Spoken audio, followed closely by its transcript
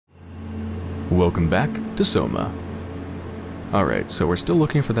Welcome back to Soma. Alright, so we're still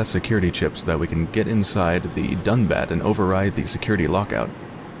looking for that security chip so that we can get inside the DUNBAT and override the security lockout.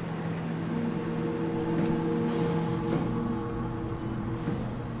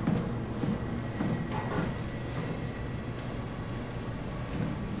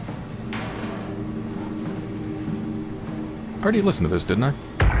 I already listened to this, didn't I?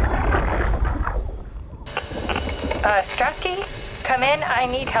 Strasky? Come in, I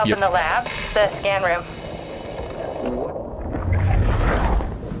need help Yep. in the lab, the scan room.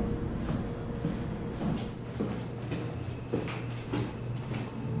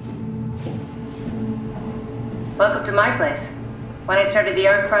 Welcome to my place. When I started the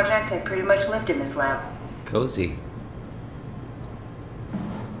art project, I pretty much lived in this lab. Cozy.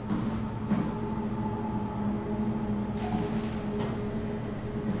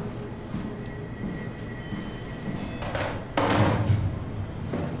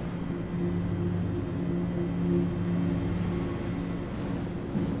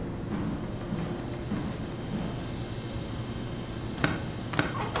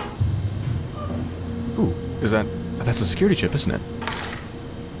 Ooh, is that... that's a security chip, isn't it?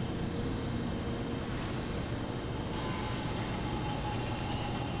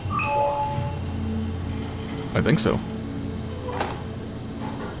 I think so.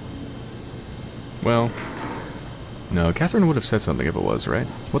 Well... no, Catherine would have said something if it was, right?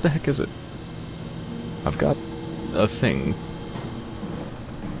 What the heck is it? I've got... a thing.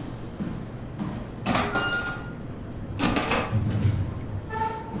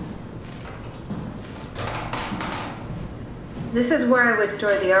 This is where I would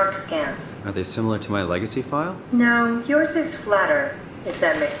store the ARC scans. Are they similar to my legacy file? No, yours is flatter, if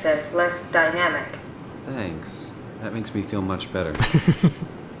that makes sense, less dynamic. Thanks. That makes me feel much better.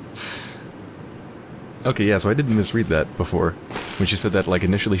 Okay, yeah, so I didn't misread that before. When she said that, like,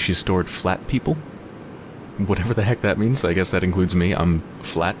 initially she stored flat people. Whatever the heck that means, I guess that includes me. I'm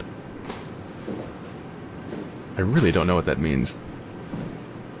flat. I really don't know what that means.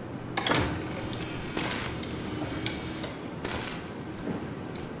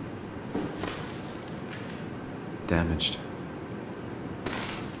 Damaged.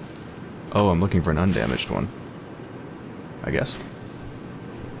 Oh, I'm looking for an undamaged one. I guess.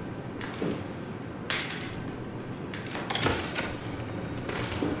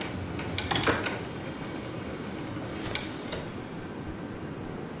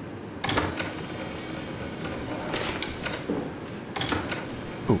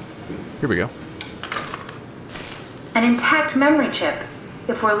 Ooh, here we go. An intact memory chip.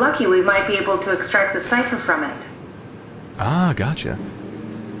 If we're lucky, we might be able to extract the cipher from it. Ah, gotcha.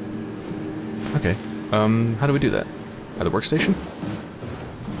 Okay, how do we do that? At the workstation?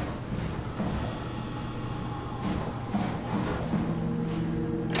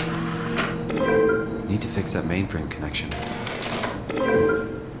 Need to fix that mainframe connection.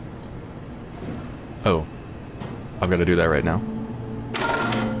 Oh. I've got to do that right now.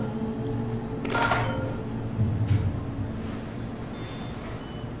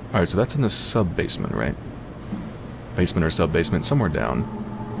 Alright, so that's in the sub-basement, right? Basement or sub-basement, somewhere down.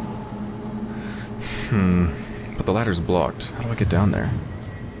 But the ladder's blocked. How do I get down there?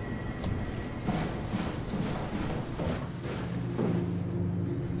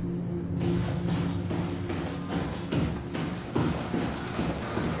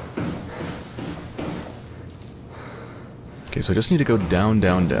 Okay, so I just need to go down,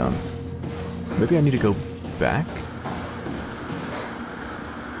 down, down. Maybe I need to go back?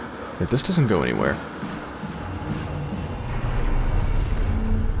 Wait, this doesn't go anywhere.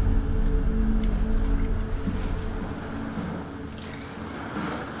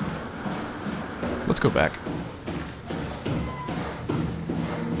 Let's go back.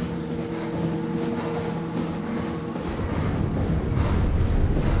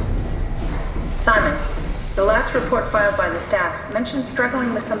 Simon, the last report filed by the staff mentioned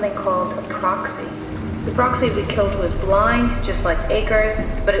struggling with something called a proxy. The proxy we killed was blind, just like Akers,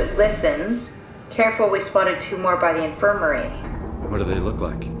 but it listens. Careful, we spotted 2 more by the infirmary. What do they look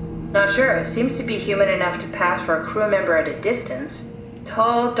like? Not sure, it seems to be human enough to pass for a crew member at a distance.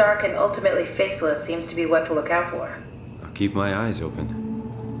 Tall, dark, and ultimately faceless seems to be what to look out for. I'll keep my eyes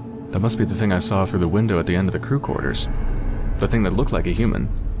open. That must be the thing I saw through the window at the end of the crew quarters. The thing that looked like a human.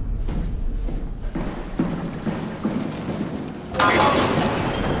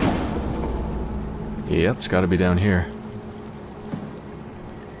 Yep, it's gotta be down here.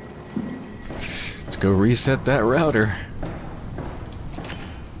 Let's go reset that router.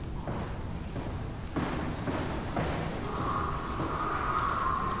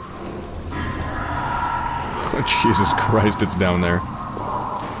 Oh, Jesus Christ, it's down there.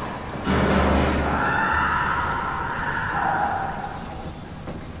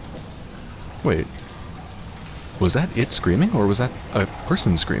 Wait. Was that it screaming, or was that a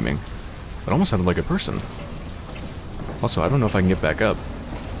person screaming? It almost sounded like a person. Also, I don't know if I can get back up.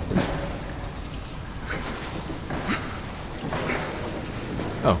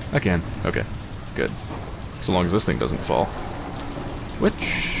 Oh, I can. Okay. Good. So long as this thing doesn't fall.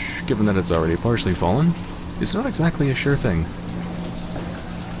 Which, given that it's already partially fallen, is not exactly a sure thing.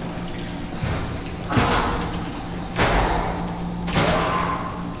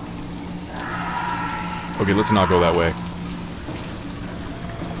 Okay, let's not go that way.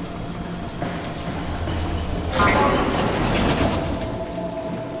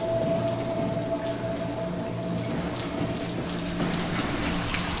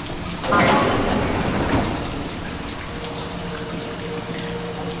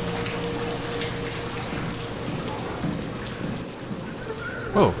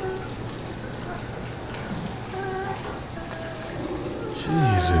 Oh.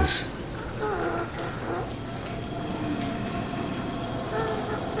 Jesus.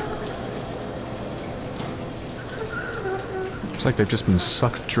 It's like they've just been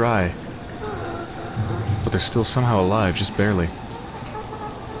sucked dry. But they're still somehow alive, just barely.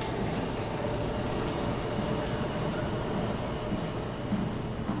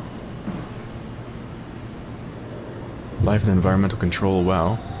 Life and environmental control,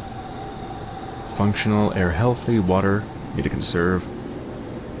 wow. Functional, air healthy, water, need to conserve.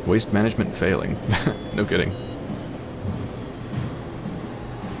 Waste management failing. No kidding.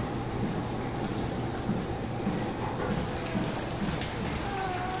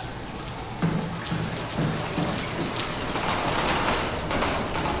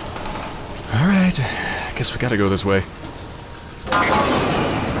 Alright, I guess we gotta go this way.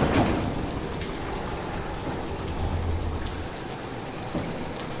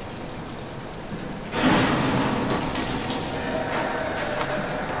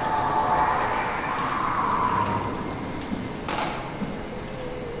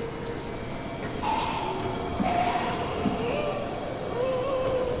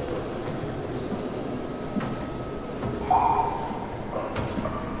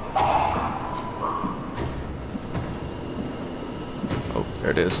 There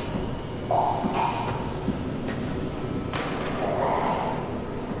it is.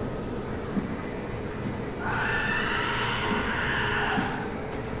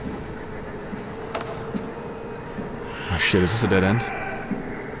 Oh shit, is this a dead end?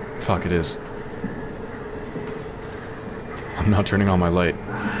 Fuck, it is. I'm not turning on my light.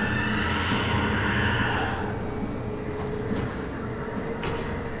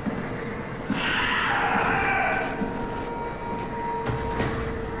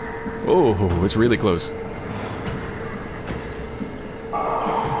 Oh, it's really close.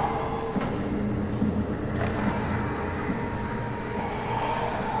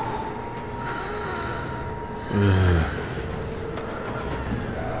 Ugh.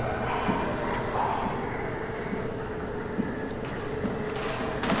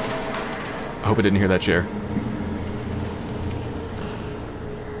 I hope I didn't hear that chair.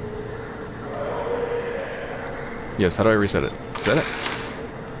 Yes, how do I reset it? Is that it?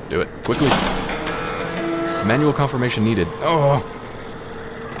 Do it. Quickly. Manual confirmation needed. Oh!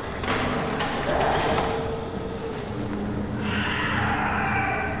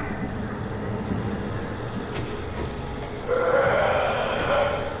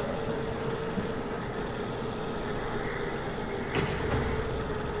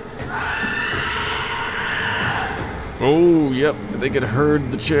 Oh, yep. I think it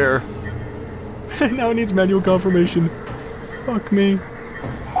heard the chair. Now it needs manual confirmation. Fuck me.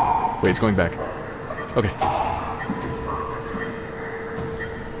 Wait, it's going back. Okay.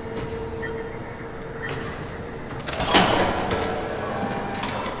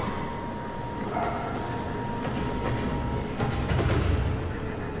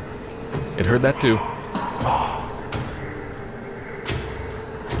 It heard that too.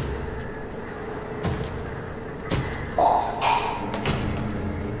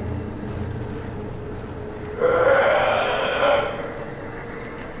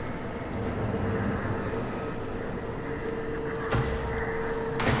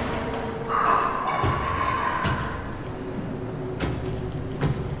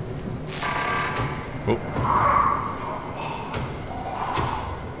 Oh.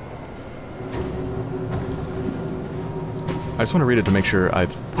 I just want to read it to make sure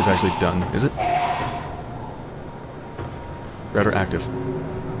it's actually done. Is it? Router active.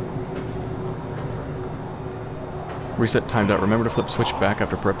 Reset timed out. Remember to flip switch back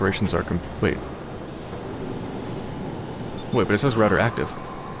after preparations are complete. Wait, but it says router active.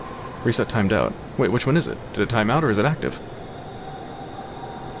 Reset timed out. Wait, which one is it? Did it time out or is it active?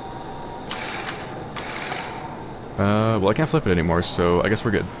 Well, I can't flip it anymore, so I guess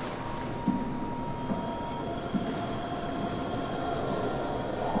we're good.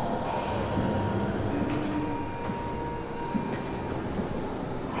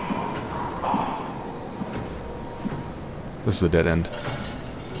 This is a dead end.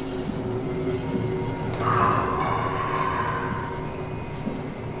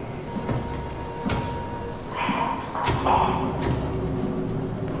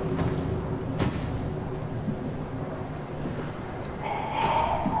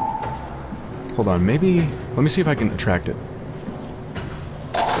 Hold on, maybe... Let me see if I can attract it.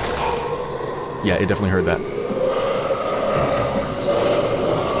 Yeah, it definitely heard that.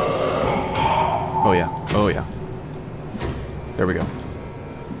 Oh yeah, oh yeah. There we go.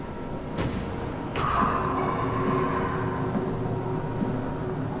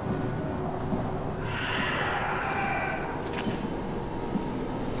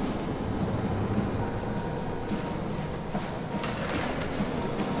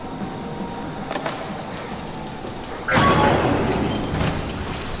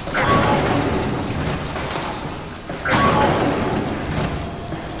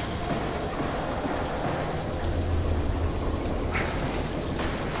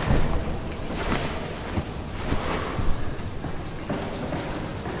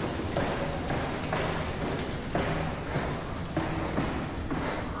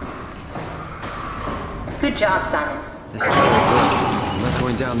 Good job, Simon. This might work. I'm not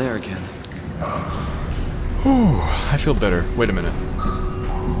going down there again. Whew, I feel better. Wait a minute.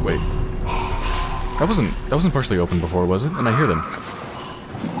 Wait. That wasn't partially open before, was it? And I hear them.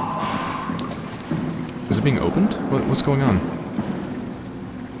 Is it being opened? What's going on?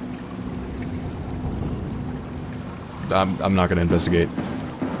 I'm not gonna investigate.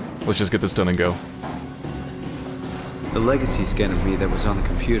 Let's just get this done and go. The legacy scan of me that was on the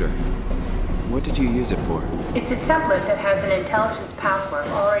computer. What did you use it for? It's a template that has an intelligence pathwork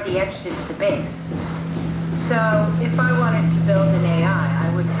already etched into the base. So, if I wanted to build an AI,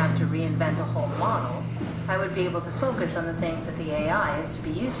 I wouldn't have to reinvent a whole model. I would be able to focus on the things that the AI is to be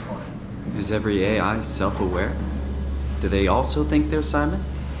used for. Is every AI self-aware? Do they also think they're Simon?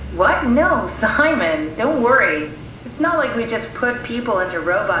 What? No, Simon, don't worry. It's not like we just put people into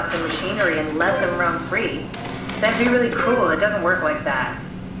robots and machinery and let them roam free. That'd be really cruel. It doesn't work like that.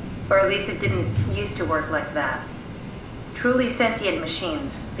 Or at least it didn't used to work like that. Truly sentient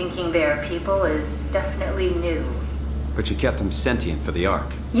machines thinking they are people is definitely new. But you kept them sentient for the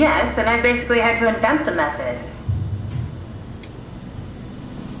Ark. Yes, and I basically had to invent the method.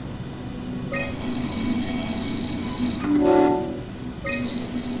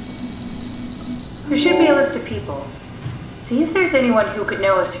 There should be a list of people. See if there's anyone who could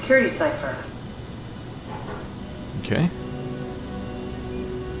know a security cipher. Okay.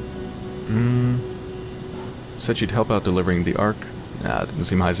 Said she'd help out delivering the Ark. Nah, didn't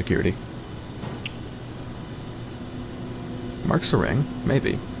seem high security. Mark Serang?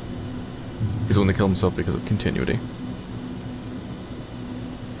 Maybe. He's the one that killed himself because of continuity.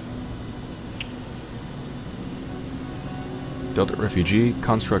 Delta Refugee,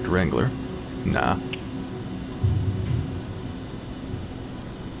 Construct Wrangler. Nah.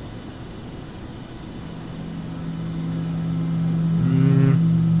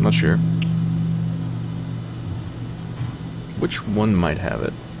 I'm not sure. Which one might have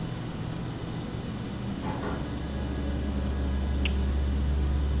it?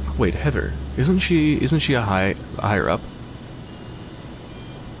 Wait, Heather. Isn't she a higher up?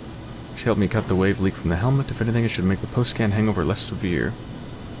 She helped me cut the wave leak from the helmet. If anything, it should make the post-scan hangover less severe.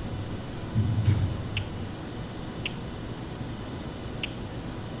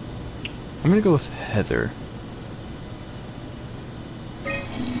 I'm gonna go with Heather.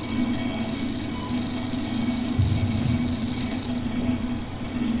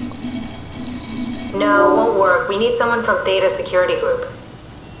 No, won't work. We need someone from Theta Security Group.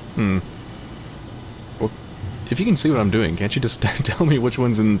 Well, if you can see what I'm doing, can't you just tell me which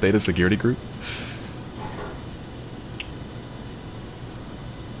one's in Theta Security Group?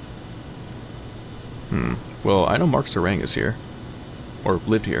 Well, I know Mark Serang is here. Or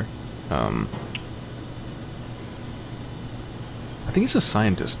lived here. I think he's a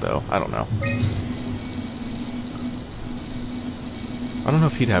scientist, though. I don't know. I don't know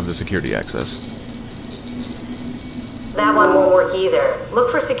if he'd have the security access. That one won't work either. Look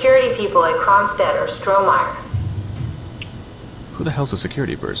for security people at Kronstadt or Strohmeyer. Who the hell's a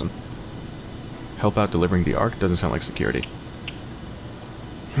security person? Help out delivering the Ark? Doesn't sound like security.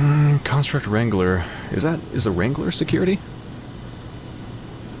 Construct Wrangler. Is a Wrangler security?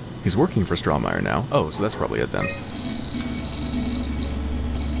 He's working for Strohmeyer now. Oh, so that's probably it then. I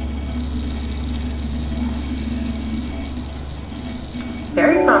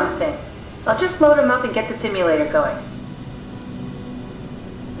promising. I'll just load him up and get the simulator going.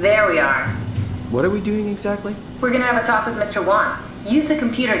 There we are. What are we doing exactly? We're gonna have a talk with Mr. Wan. Use the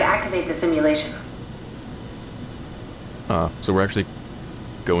computer to activate the simulation. So we're actually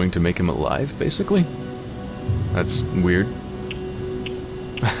going to make him alive, basically? That's weird.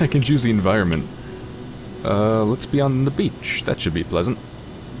 I can choose the environment. Let's be on the beach. That should be pleasant.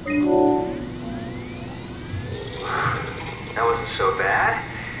 That wasn't so bad.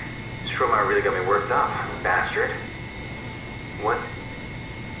 Soma really got me worked up, bastard. What?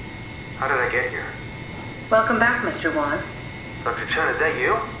 How did I get here? Welcome back, Mr. Wan. Dr. Chen, is that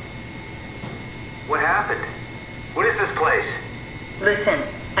you? What happened? What is this place? Listen,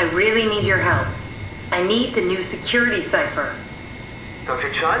 I really need your help. I need the new security cipher.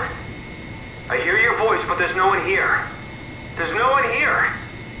 Dr. Chen? I hear your voice, but there's no one here. There's no one here.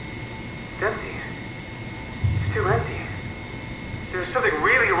 It's empty. It's too empty. There's something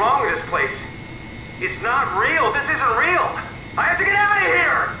really wrong with this place. It's not real. This isn't real. I have to get out of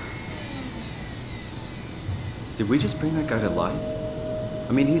here! Did we just bring that guy to life?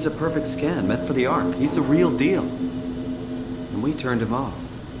 I mean, he's a perfect scan, meant for the Ark. He's the real deal. And we turned him off.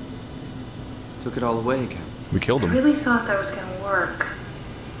 Took it all away again. We killed I him. really thought that was gonna work.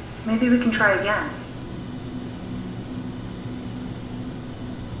 Maybe we can try again.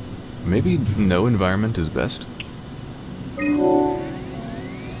 Maybe no environment is best?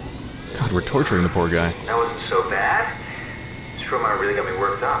 God, we're torturing the poor guy. That wasn't so bad. Soma really got me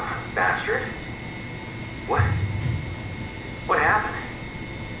worked up, bastard. What? What happened?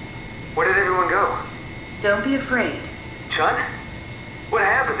 Where did everyone go? Don't be afraid. Chun? What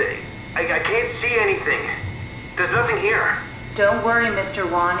happened? I can't see anything. There's nothing here. Don't worry, Mr.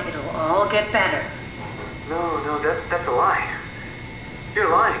 Wan. It'll all get better. No, that's a lie. You're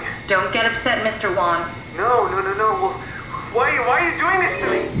lying. Don't get upset, Mr. Wan. No. Well, why are you doing this to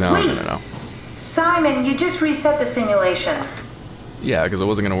me? No, Wait. no. Simon, you just reset the simulation. Yeah, because it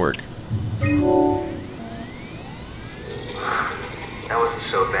wasn't gonna work. That wasn't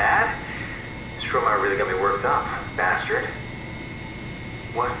so bad. Soma really got me worked up, bastard.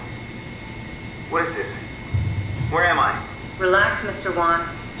 What? What is this? Where am I? Relax, Mr. Wan.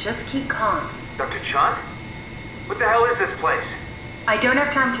 Just keep calm. Dr. Chun? What the hell is this place? I don't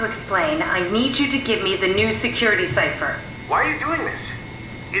have time to explain. I need you to give me the new security cipher. Why are you doing this?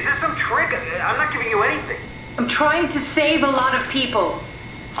 Is this some trick? I'm not giving you anything. I'm trying to save a lot of people.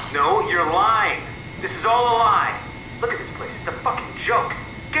 No, you're lying. This is all a lie. Look at this place. It's a fucking joke.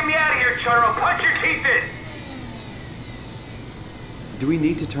 Get me out of here, Chun, or I'll punch your teeth in! Do we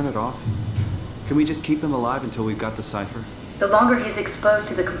need to turn it off? Can we just keep him alive until we've got the cipher? The longer he's exposed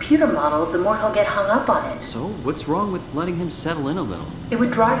to the computer model, the more he'll get hung up on it. So, what's wrong with letting him settle in a little? It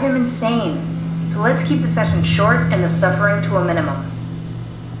would drive him insane. So let's keep the session short and the suffering to a minimum.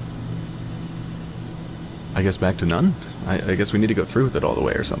 I guess back to none? I guess we need to go through with it all the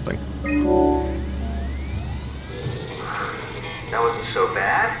way or something. That wasn't so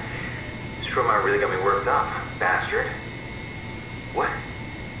bad. Soma really got me worked up, bastard. What?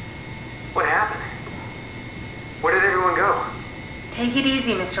 What happened? Where did everyone go? Take it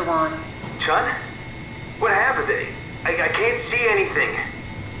easy, Mr. Wan. Chun? What happened? I can't see anything.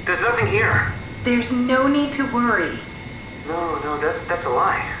 There's nothing here. There's no need to worry. No, that's a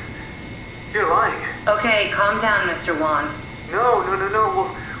lie. You're lying. Okay, calm down, Mr. Wan. No. Well,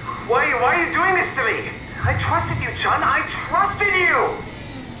 why are you doing this to me? I trusted you, Chun. I trusted you!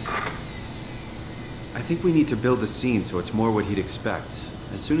 I think we need to build the scene so it's more what he'd expect.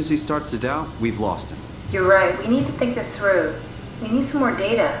 As soon as he starts to doubt, we've lost him. You're right. We need to think this through. We need some more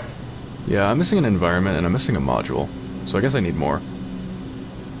data. Yeah, I'm missing an environment and I'm missing a module. So I guess I need more.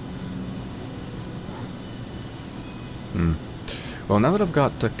 Well, now that I've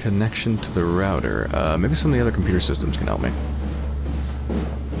got a connection to the router, maybe some of the other computer systems can help me.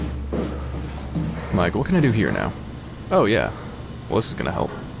 Mike, what can I do here now? Oh, yeah. Well, this is gonna help.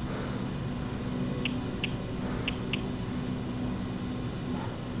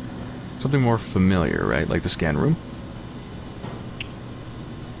 Something more familiar, right? Like the scan room?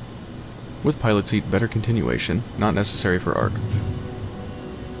 With pilot seat, better continuation. Not necessary for ARC.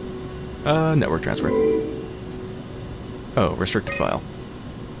 Network transfer. Oh, restricted file.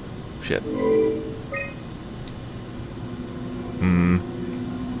 Shit.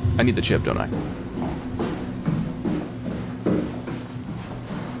 I need the chip, don't I?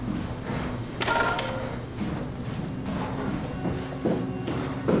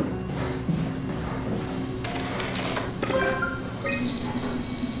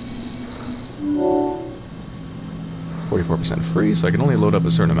 %, free, so I can only load up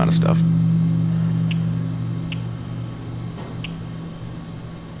a certain amount of stuff.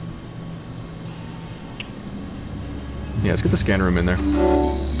 Yeah, let's get the scan room in there.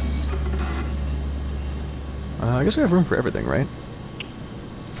 I guess we have room for everything, right?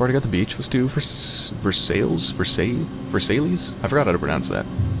 I've already got the beach. Let's do Versailles? Versailles? I forgot how to pronounce that.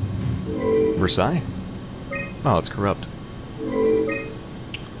 Versailles? Oh, it's corrupt.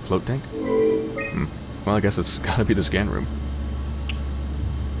 Float tank? Well, I guess it's gotta be the scan room.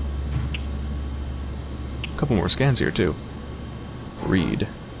 A couple more scans here, too. Read.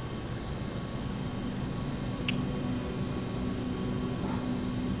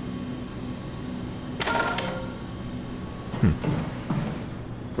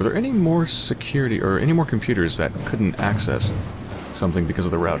 Were there any more security or any more computers that couldn't access something because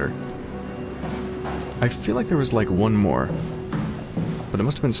of the router? I feel like there was like one more, but it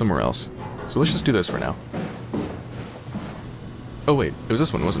must have been somewhere else. So let's just do this for now. Oh wait, it was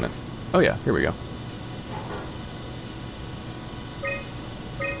this one, wasn't it? Oh yeah, here we go.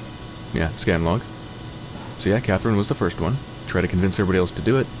 Yeah, scan log. So yeah, Catherine was the first one. Try to convince everybody else to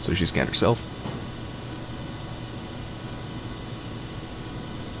do it, so she scanned herself.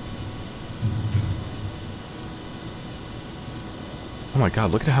 Oh my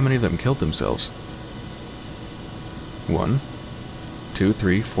god, look at how many of them killed themselves. 1, 2,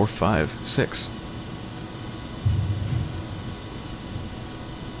 3, 4, 5, 6.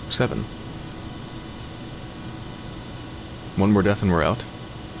 7. One more death and we're out.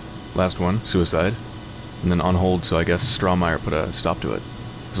 Last one, suicide. And then on hold, so I guess Strawmeyer put a stop to it.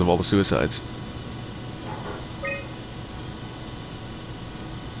 Because of all the suicides.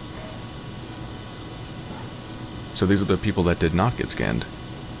 So these are the people that did not get scanned.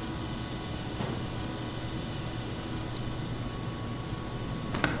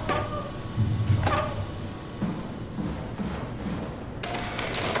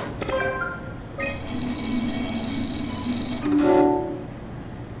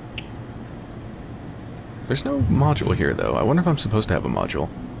 There's no module here, though. I wonder if I'm supposed to have a module.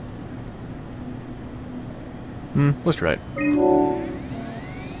 Let's try it.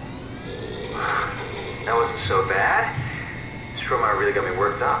 That wasn't so bad. Stromeyer really got me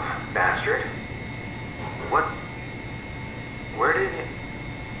worked up, bastard. What? Where did it...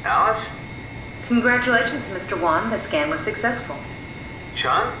 Alice? Congratulations, Mr. Wan. The scan was successful.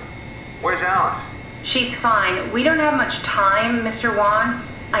 Chun? Where's Alice? She's fine. We don't have much time, Mr. Wan.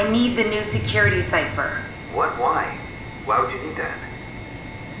 I need the new security cipher. What? Why? Why would you need that?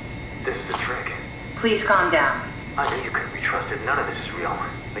 This is the trick. Please calm down. I knew you couldn't be trusted. None of this is real.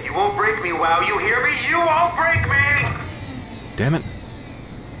 But you won't break me, WoW. You hear me? You won't break me! Damn it.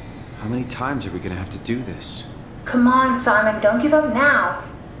 How many times are we gonna have to do this? Come on, Simon. Don't give up now.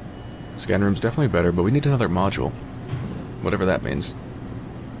 Scan room's definitely better, but we need another module. Whatever that means.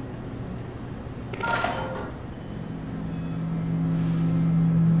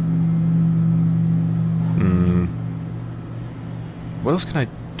 What else can I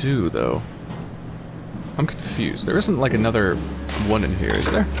do, though? I'm confused. There isn't, like, another one in here, is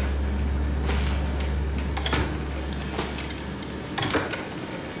there?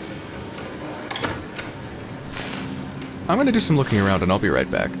 I'm gonna do some looking around, and I'll be right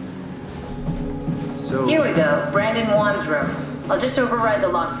back. So... Here we go. Brandon Wan's room. I'll just override the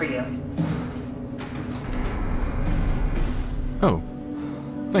lock for you. Oh.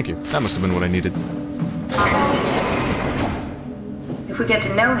 Thank you. That must have been what I needed. If we get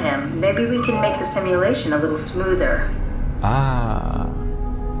to know him, maybe we can make the simulation a little smoother. Ah.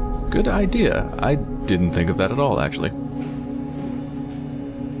 Good idea. I didn't think of that at all, actually.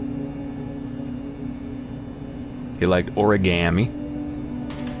 He liked origami.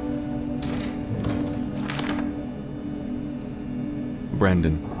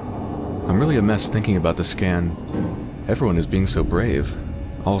 Brandon, I'm really a mess thinking about the scan. Everyone is being so brave.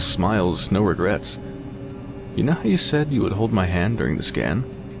 All smiles, no regrets. You know how you said you would hold my hand during the scan?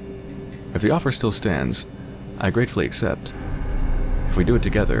 If the offer still stands, I gratefully accept. If we do it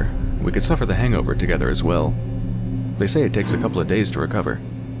together, we could suffer the hangover together as well. They say it takes a couple of days to recover.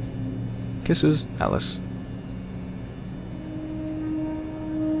 Kisses, Alice.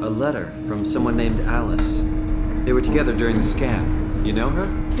 A letter from someone named Alice. They were together during the scan. You know her?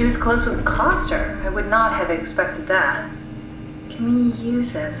 He was close with Coster. I would not have expected that. Can we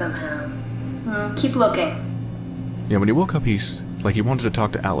use that somehow? Keep looking. Yeah, when he woke up, he's like he wanted to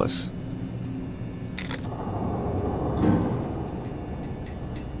talk to Alice.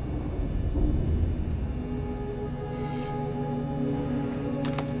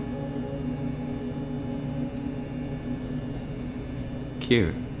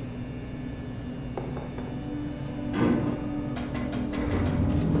 Cute.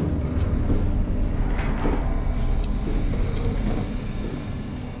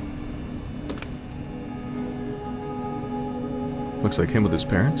 looks like him with his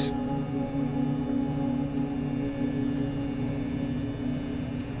parents.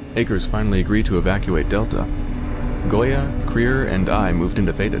 Akers finally agreed to evacuate Delta. Goya, Creer, and I moved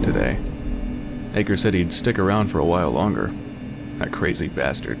into Theta today. Akers said he'd stick around for a while longer. That crazy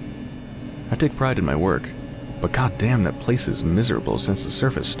bastard. I take pride in my work, but goddamn, that place is miserable since the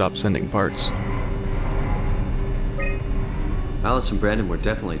surface stopped sending parts. Alice and Brandon were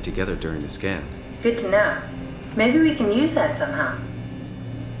definitely together during the scan. Good to know. Maybe we can use that somehow.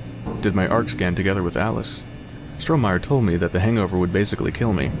 Did my ARC scan together with Alice. Strohmeyer told me that the hangover would basically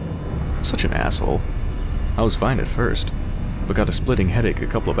kill me. Such an asshole. I was fine at first, but got a splitting headache a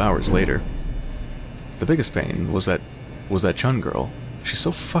couple of hours later. The biggest pain was that Chun girl. She's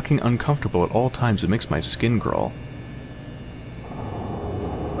so fucking uncomfortable at all times it makes my skin crawl.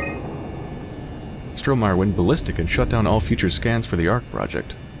 Strohmeyer went ballistic and shut down all future scans for the ARC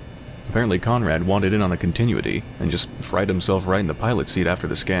project. Apparently Conrad wanted in on a continuity and just fried himself right in the pilot seat after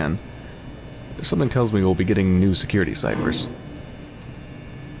the scan. Something tells me we'll be getting new security ciphers.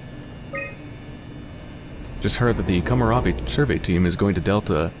 Just heard that the Komorabi survey team is going to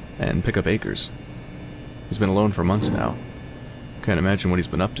Delta and pick up Akers. He's been alone for months now. Can't imagine what he's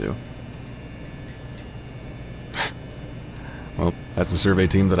been up to. Well, that's the survey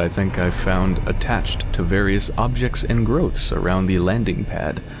team that I think I've found attached to various objects and growths around the landing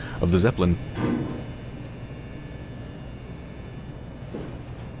pad of the Zeppelin.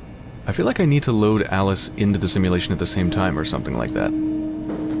 I feel like I need to load Alice into the simulation at the same time or something like that,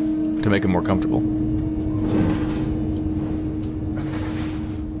 to make it more comfortable.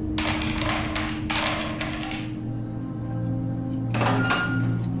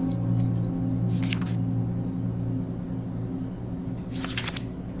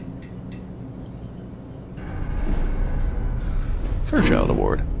 Fairchild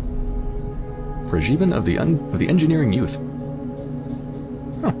Award for achievement of the engineering youth.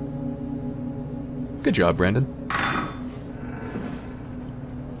 Huh. Good job, Brandon.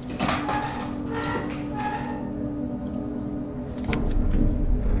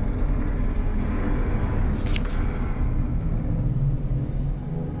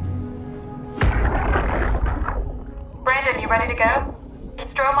 Brandon, you ready to go?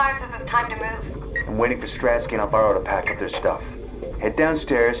 Strohmeyer says it's time to move. I'm waiting for Stratsky and Alvaro to pack up their stuff. Head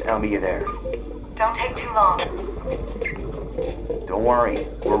downstairs and I'll meet you there. Don't take too long. Don't worry,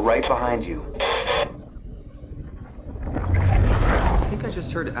 we're right behind you. I think I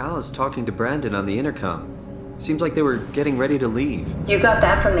just heard Alice talking to Brandon on the intercom. Seems like they were getting ready to leave. You got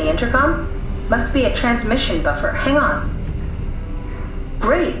that from the intercom? Must be a transmission buffer. Hang on.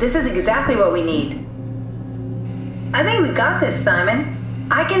 Great, this is exactly what we need. I think we got this, Simon.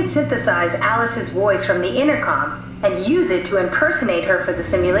 I can synthesize Alice's voice from the intercom and use it to impersonate her for the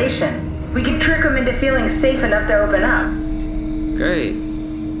simulation. We can trick them into feeling safe enough to open up. Great.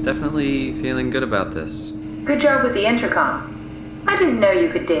 Definitely feeling good about this. Good job with the intercom. I didn't know you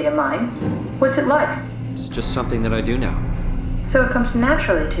could data mine. What's it like? It's just something that I do now. So it comes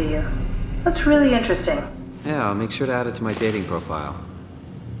naturally to you. That's really interesting. Yeah, I'll make sure to add it to my dating profile.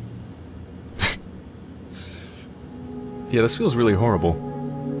 Yeah, this feels really horrible.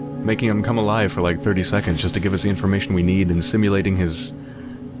 Making him come alive for like 30 seconds just to give us the information we need and simulating his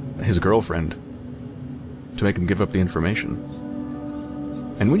girlfriend to make him give up the information.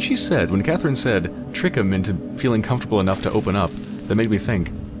 And when Catherine said, trick him into feeling comfortable enough to open up, that made me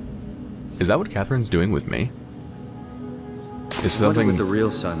think, is that what Catherine's doing with me? Is something... I wonder what the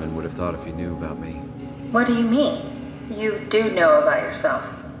real Simon would have thought if he knew about me. What do you mean? You do know about yourself.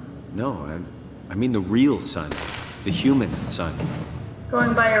 No, I mean the real Simon. The human Simon.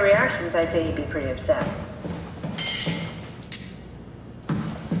 Going by your reactions, I'd say he'd be pretty upset.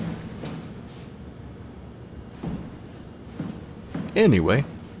 Anyway,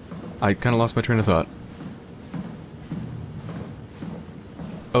 I kind of lost my train of thought.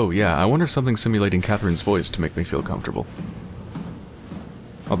 Oh yeah, I wonder if something's simulating Catherine's voice to make me feel comfortable.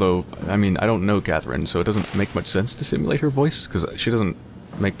 Although, I mean, I don't know Catherine, so it doesn't make much sense to simulate her voice, because she doesn't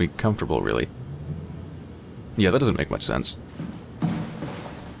make me comfortable, really. Yeah, that doesn't make much sense.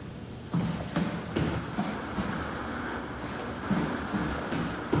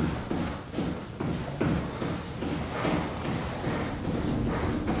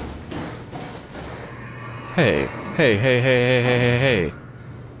 Hey, hey, hey, hey, hey, hey, hey, hey.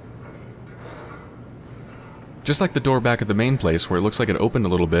 Just like the door back at the main place where it looks like it opened a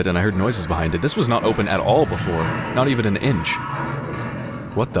little bit and I heard noises behind it, this was not open at all before. Not even an inch.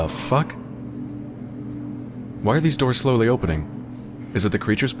 What the fuck? Why are these doors slowly opening? Is it the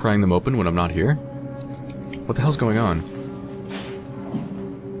creatures prying them open when I'm not here? What the hell's going on?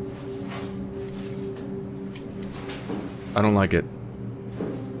 I don't like it.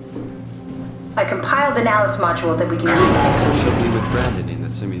 I compiled an Alice module that we can use. So she'll be with Brandon in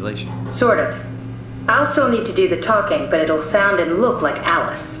the simulation. Sort of. I'll still need to do the talking, but it'll sound and look like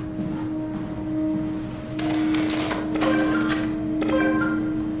Alice.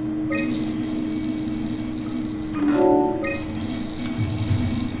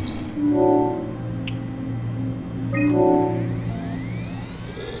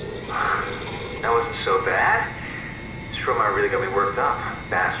 That wasn't so bad. Stromae really got me worked up,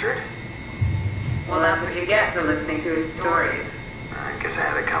 bastard. Well, that's what you get for listening to his stories. I guess I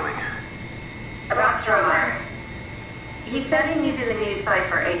had it coming. About Stromae. He said he needed a new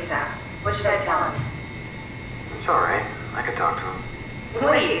cipher ASAP. What should I tell him? It's alright. I can talk to him.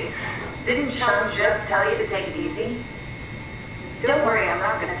 Wait, didn't Chung just tell you to take it easy? Don't worry, I'm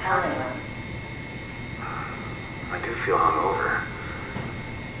not going to tell anyone. I do feel hungover.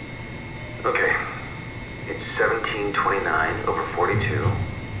 Okay. It's 1729 over 42,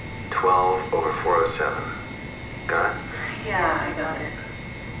 12 over 407. Got it? Yeah, I got it.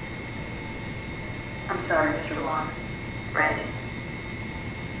 I'm sorry, Mr. Long. Brandon.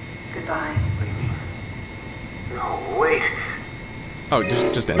 Goodbye. What do you mean? No, wait. Oh,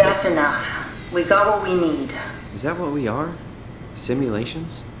 just end it. That's enough. We got what we need. Is that what we are?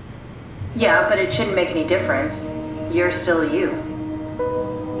 Simulations? Yeah, but it shouldn't make any difference. You're still you.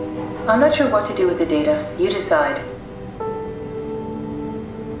 I'm not sure what to do with the data. You decide.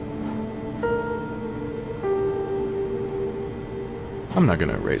 I'm not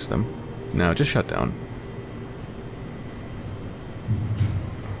gonna erase them. No, just shut down.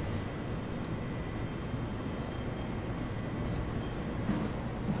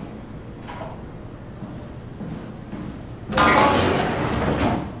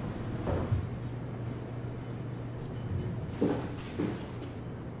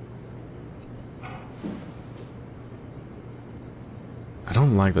 I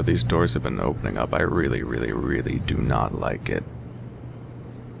don't like that these doors have been opening up. I really, really, really do not like it.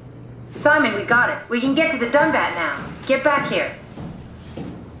 Simon, we got it. We can get to the DUNBAT now. Get back here.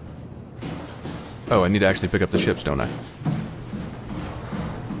 Oh, I need to actually pick up the ships, don't I?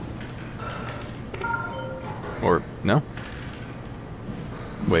 Or, no?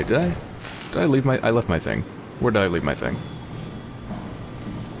 Wait, did I leave my... I left my thing. Where did I leave my thing?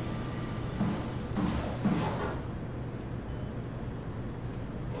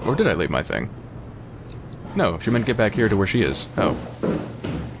 Or did I leave my thing? No, she meant get back here to where she is. Oh.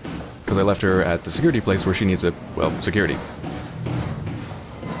 Because I left her at the security place where she needs a, well, security.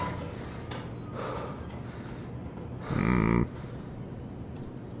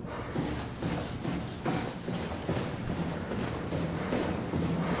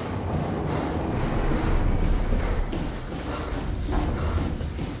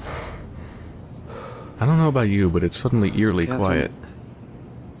 I don't know about you, but it's suddenly eerily Catherine, quiet.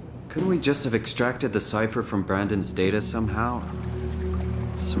 Couldn't we just have extracted the cipher from Brandon's data somehow?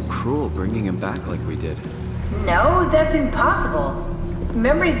 So cruel bringing him back like we did. No, that's impossible.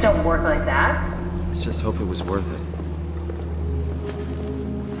 Memories don't work like that. Let's just hope it was worth it.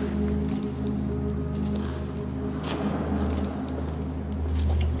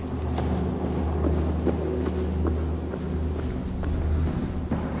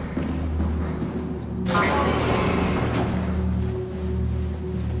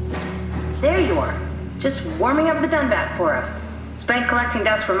 There you are. Just warming up the DUNBAT for us. It's been collecting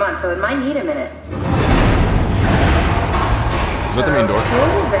dust for months, so it might need a minute. Is that the main door?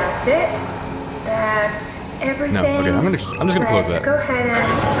 Okay, that's it. That's everything. No, okay, I'm just gonna close that. Let's go ahead and...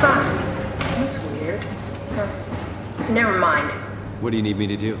 Huh. That's weird. Huh. Never mind. What do you need me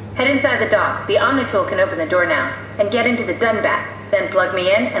to do? Head inside the dock. The Omnitool can open the door now. And get into the DUNBAT. Then plug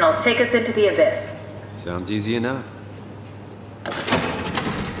me in, and I'll take us into the abyss. Sounds easy enough.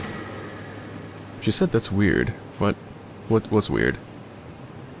 She said that's weird. What's weird?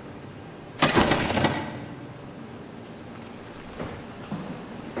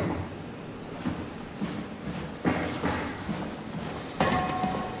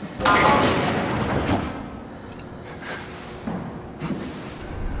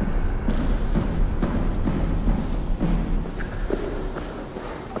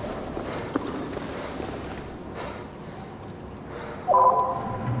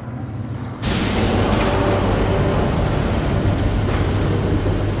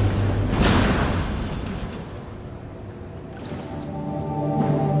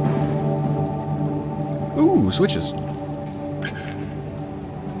 Ooh, switches.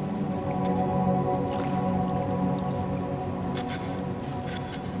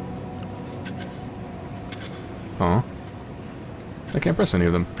 Huh? I can't press any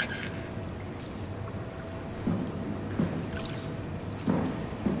of them.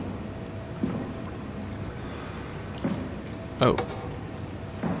 Oh.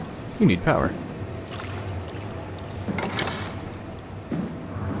 You need power.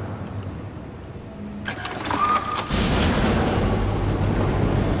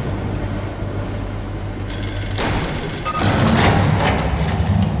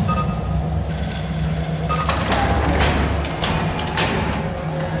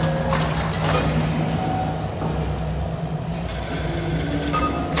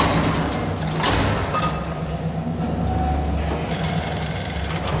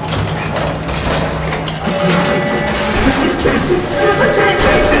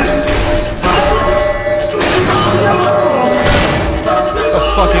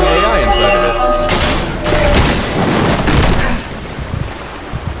 Fucking AI inside of it.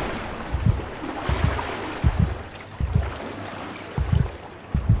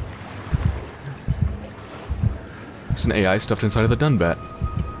 It's an AI stuffed inside of the DUNBAT.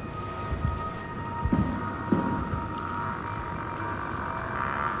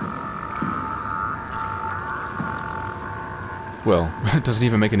 Well, it doesn't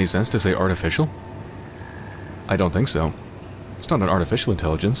even make any sense to say artificial. I don't think so. It's not an artificial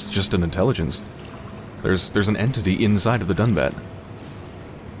intelligence, it's just an intelligence. There's an entity inside of the DUNBAT.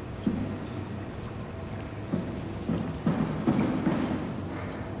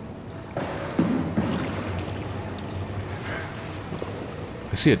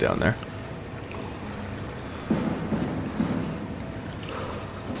 I see it down there.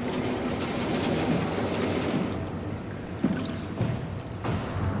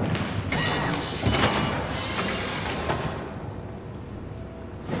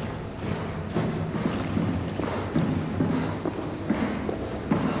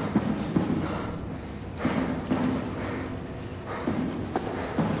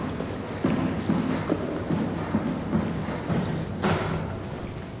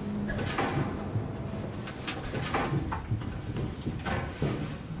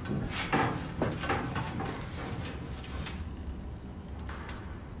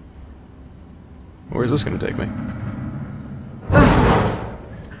 Where's this gonna take me?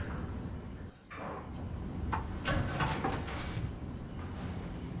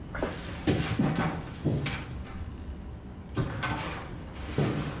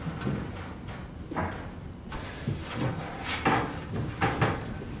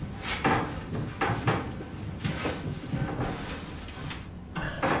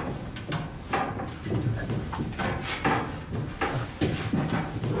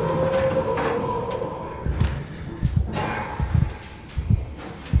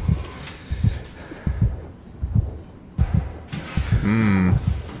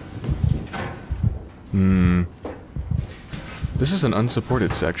 This is an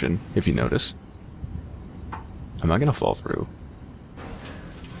unsupported section, if you notice. Am I gonna fall through?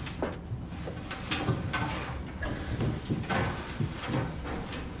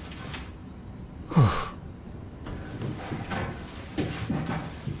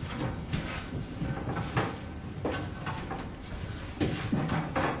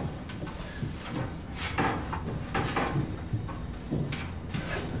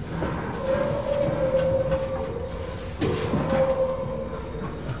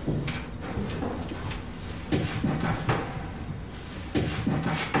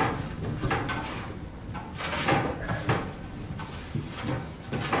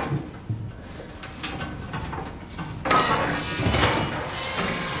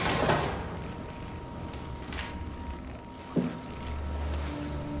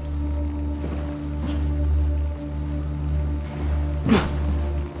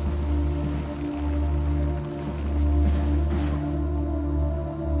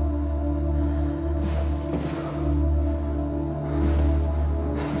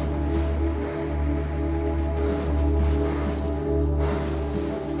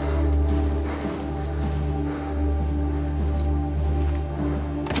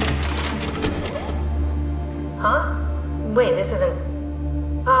 Wait, this isn't...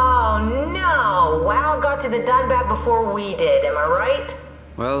 Oh, no! WoW got to the DUNBAT before we did, am I right?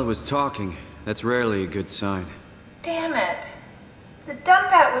 Well, it was talking. That's rarely a good sign. Damn it. The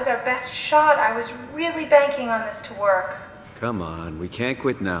DUNBAT was our best shot. I was really banking on this to work. Come on, we can't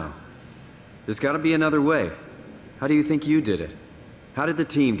quit now. There's gotta be another way. How do you think you did it? How did the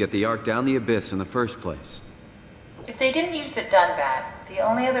team get the Ark down the abyss in the first place? If they didn't use the DUNBAT, the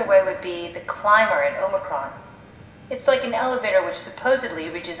only other way would be the climber at Omicron. It's like an elevator which supposedly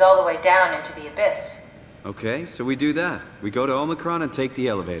reaches all the way down into the abyss. Okay, so we do that. We go to Omicron and take the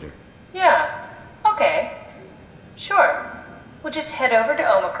elevator. Yeah, okay. Sure. We'll just head over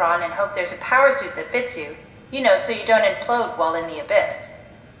to Omicron and hope there's a power suit that fits you. You know, so you don't implode while in the abyss.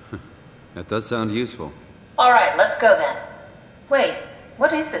 That does sound useful. Alright, let's go then. Wait,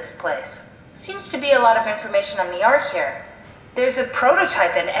 what is this place? Seems to be a lot of information on the Ark here. There's a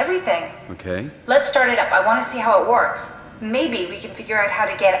prototype and everything. Okay. Let's start it up. I want to see how it works. Maybe we can figure out how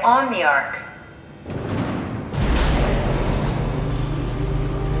to get on the Ark.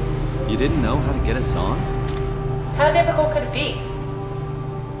 You didn't know how to get us on? How difficult could it be?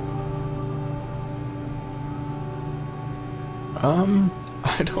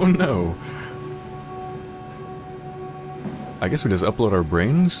 I don't know. I guess we just upload our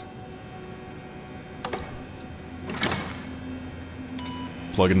brains?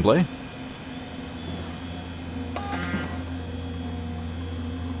 Plug and play?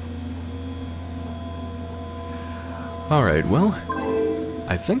 Alright, well,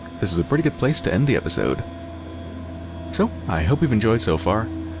 I think this is a pretty good place to end the episode. So, I hope you've enjoyed so far,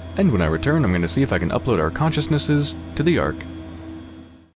 and when I return I'm going to see if I can upload our consciousnesses to the Ark.